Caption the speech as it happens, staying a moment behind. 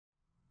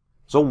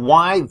So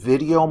why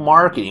video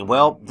marketing?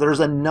 Well, there's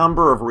a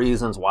number of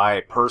reasons why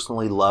I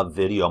personally love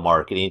video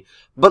marketing,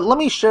 but let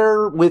me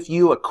share with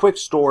you a quick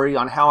story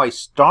on how I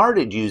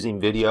started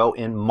using video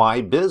in my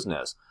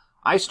business.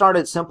 I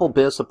started Simple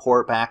Biz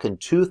Support back in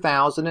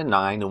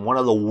 2009 in one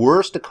of the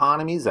worst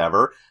economies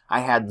ever.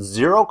 I had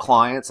 0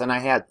 clients and I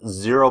had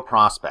 0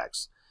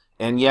 prospects.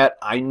 And yet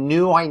I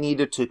knew I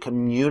needed to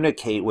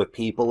communicate with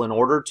people in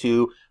order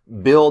to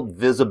build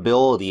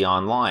visibility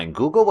online.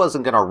 Google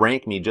wasn't going to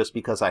rank me just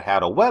because I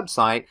had a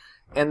website.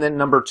 And then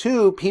number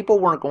 2, people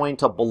weren't going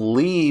to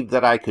believe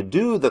that I could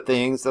do the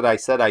things that I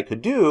said I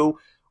could do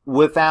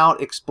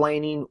without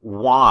explaining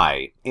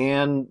why.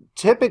 And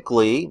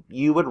typically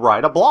you would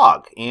write a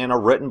blog, and a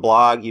written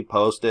blog, you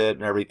post it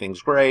and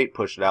everything's great,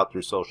 push it out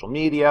through social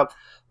media.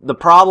 The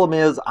problem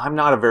is I'm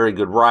not a very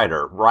good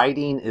writer.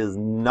 Writing is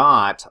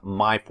not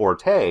my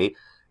forte.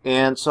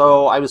 And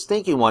so I was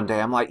thinking one day,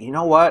 I'm like, you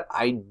know what?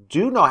 I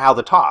do know how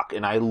to talk,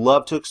 and I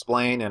love to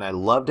explain, and I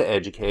love to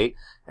educate.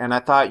 And I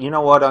thought, you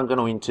know what I'm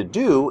going to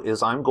do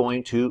is I'm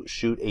going to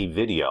shoot a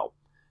video.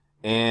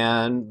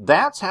 And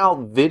that's how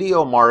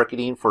video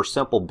marketing for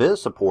Simple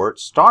Biz Support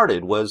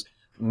started, was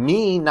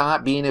me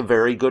not being a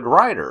very good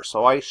writer.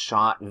 So I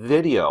shot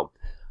video.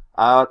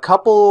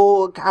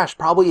 Probably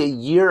a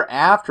year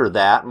after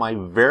that, my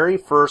very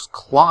first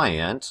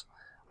client,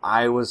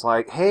 I was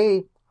like,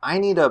 hey, I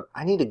need a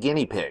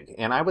guinea pig,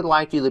 and I would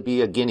like you to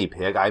be a guinea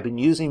pig. I've been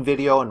using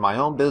video in my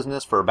own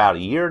business for about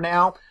a year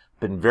now,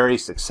 been very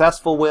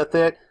successful with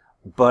it,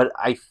 but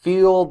I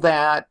feel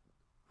that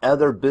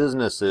other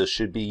businesses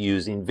should be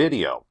using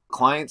video.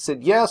 Clients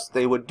said yes,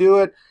 they would do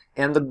it,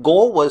 and the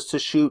goal was to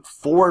shoot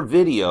 4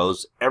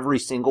 videos every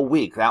single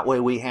week. That way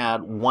we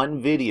had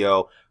 1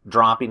 video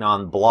dropping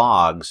on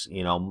blogs.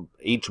 You know,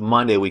 each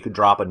Monday we could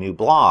drop a new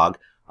blog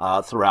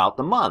throughout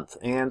the month.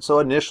 And so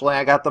initially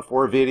I got the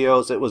 4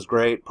 videos. It was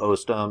great.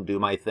 Post them, do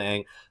my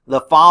thing. The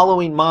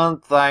following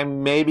month I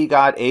maybe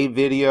got a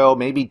video,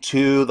 maybe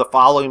 2. The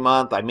following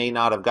month I may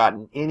not have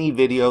gotten any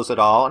videos at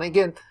all. And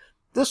again,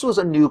 this was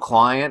a new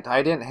client.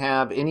 I didn't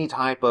have any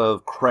type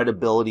of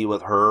credibility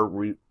with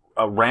her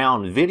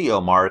around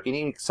video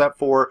marketing except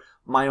for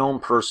my own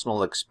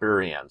personal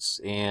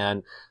experience.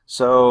 And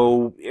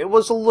so it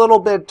was a little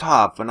bit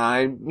tough, and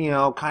I,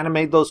 kind of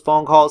made those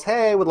phone calls.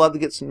 Hey, would love to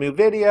get some new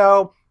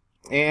video.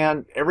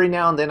 And every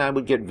now and then I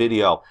would get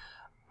video.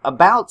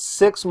 About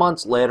 6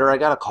 months later, I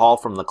got a call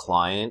from the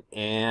client,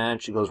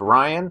 and she goes,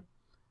 Ryan,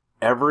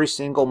 every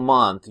single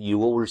month you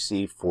will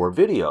receive 4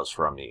 videos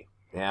from me.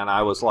 And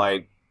I was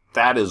like,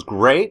 that is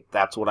great.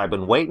 That's what I've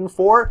been waiting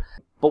for.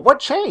 But what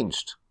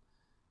changed?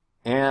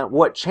 And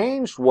what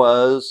changed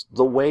was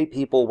the way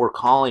people were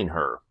calling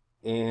her.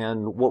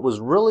 And what was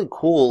really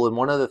cool, and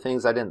one of the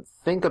things I didn't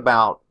think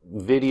about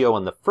video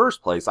in the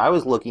first place, I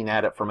was looking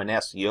at it from an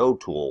SEO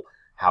tool.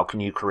 How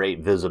can you create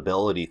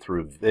visibility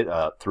through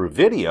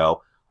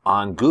video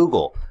on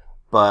Google?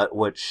 But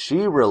what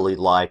she really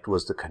liked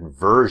was the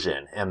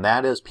conversion. And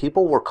that is,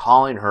 people were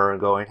calling her and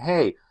going,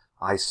 hey,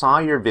 I saw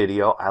your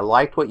video. I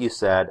liked what you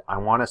said. I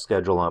want to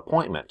schedule an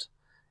appointment.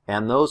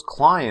 And those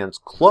clients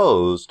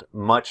closed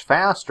much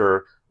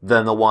faster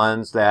than the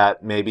ones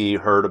that maybe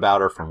heard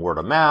about her from word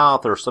of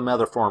mouth or some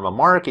other form of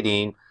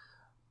marketing.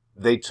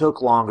 They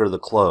took longer to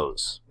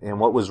close. And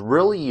what was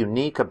really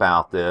unique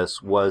about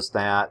this was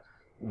that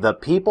the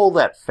people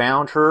that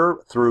found her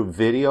through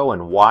video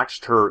and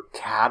watched her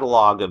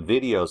catalog of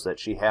videos that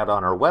she had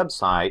on her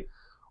website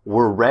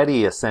were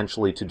ready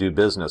essentially to do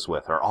business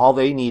with her. All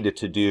they needed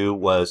to do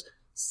was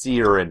see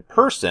her in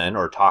person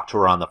or talk to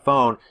her on the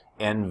phone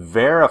and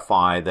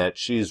verify that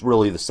she's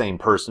really the same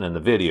person in the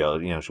video.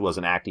 She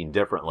wasn't acting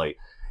differently.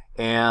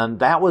 And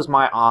that was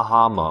my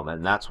aha moment.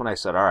 And that's when I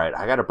said, all right,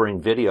 I got to bring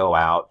video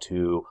out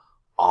to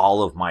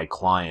all of my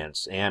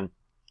clients. And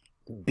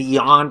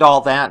beyond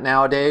all that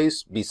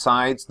nowadays,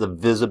 besides the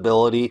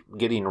visibility,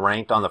 getting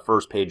ranked on the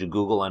first page of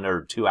Google in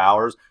under 2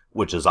 hours,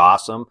 which is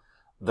awesome,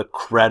 the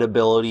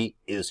credibility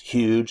is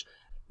huge.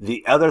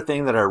 The other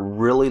thing that I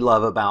really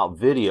love about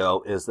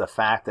video is the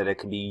fact that it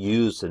can be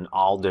used in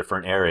all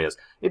different areas.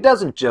 It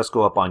doesn't just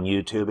go up on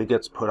YouTube. It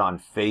gets put on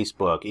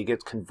Facebook. It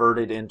gets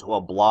converted into a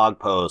blog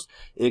post.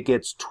 It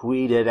gets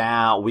tweeted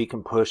out. We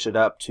can push it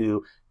up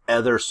to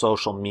other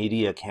social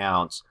media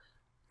accounts.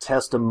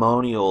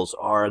 Testimonials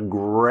are a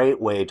great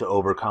way to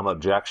overcome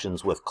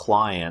objections with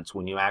clients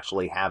when you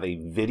actually have a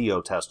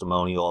video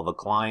testimonial of a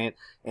client,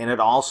 and it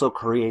also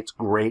creates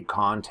great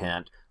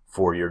content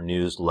for your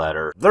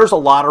newsletter. There's a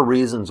lot of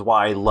reasons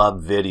why I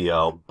love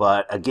video,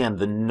 but again,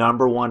 the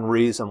number one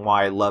reason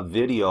why I love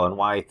video and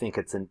why I think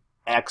it's an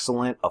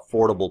excellent,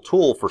 affordable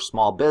tool for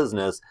small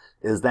business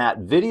is that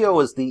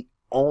video is the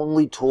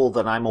only tool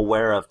that I'm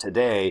aware of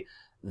today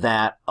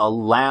that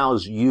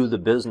allows you, the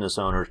business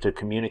owner, to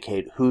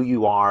communicate who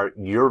you are,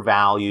 your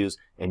values,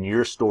 and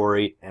your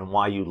story, and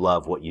why you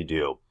love what you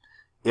do.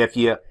 If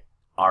you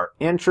are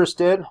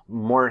interested,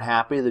 more than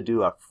happy to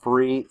do a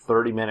free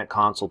 30-minute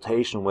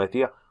consultation with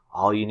you.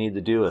 All you need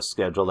to do is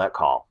schedule that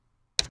call.